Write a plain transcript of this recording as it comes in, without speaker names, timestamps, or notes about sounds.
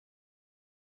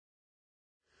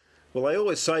Well, they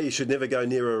always say you should never go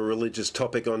near a religious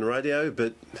topic on radio,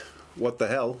 but what the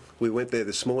hell? We went there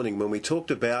this morning when we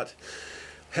talked about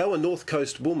how a North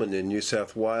Coast woman in New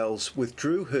South Wales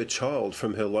withdrew her child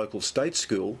from her local state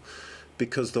school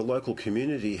because the local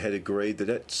community had agreed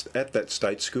that at that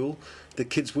state school the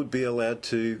kids would be allowed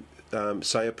to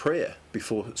say a prayer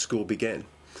before school began.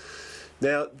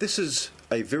 Now, this is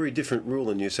a very different rule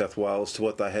in New South Wales to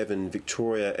what they have in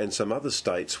Victoria and some other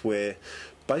states, where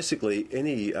basically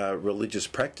any religious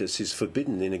practice is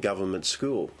forbidden in a government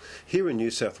school. Here in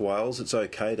New South Wales, it's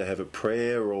okay to have a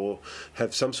prayer or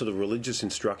have some sort of religious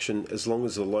instruction as long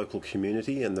as the local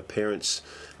community and the parents'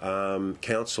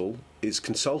 council is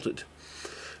consulted.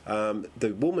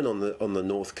 The woman on the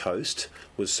North Coast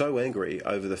was so angry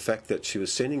over the fact that she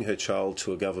was sending her child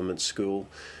to a government school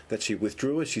that she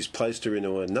withdrew her. She's placed her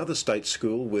into another state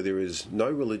school where there is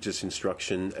no religious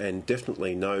instruction and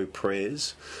definitely no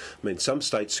prayers. I mean, some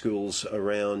state schools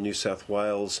around New South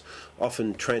Wales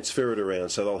often transfer it around,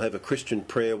 so they'll have a Christian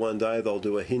prayer one day, they'll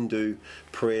do a Hindu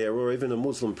prayer or even a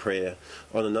Muslim prayer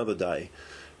on another day.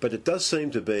 But it does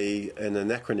seem to be an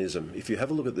anachronism. If you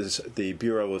have a look at the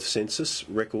Bureau of Census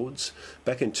records,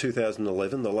 back in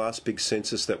 2011, the last big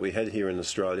census that we had here in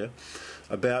Australia,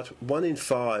 about 1 in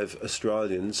 5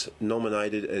 Australians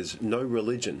nominated as no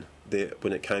religion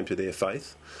when it came to their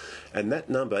faith. And that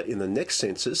number in the next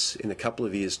census, in a couple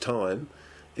of years' time,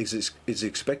 is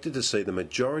expected to see the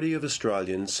majority of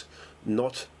Australians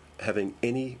not having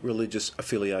any religious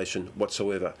affiliation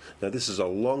whatsoever. Now, this is a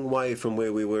long way from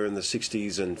where we were in the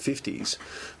 60s and 50s,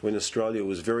 when Australia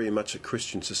was very much a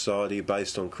Christian society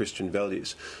based on Christian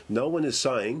values. No one is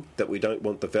saying that we don't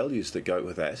want the values that go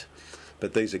with that,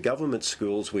 but these are government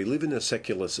schools. We live in a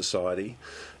secular society,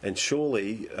 and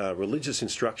surely religious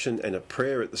instruction and a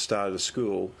prayer at the start of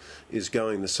school is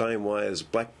going the same way as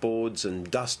blackboards and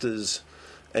dusters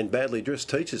and badly dressed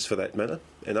teachers, for that matter.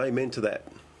 And amen to that.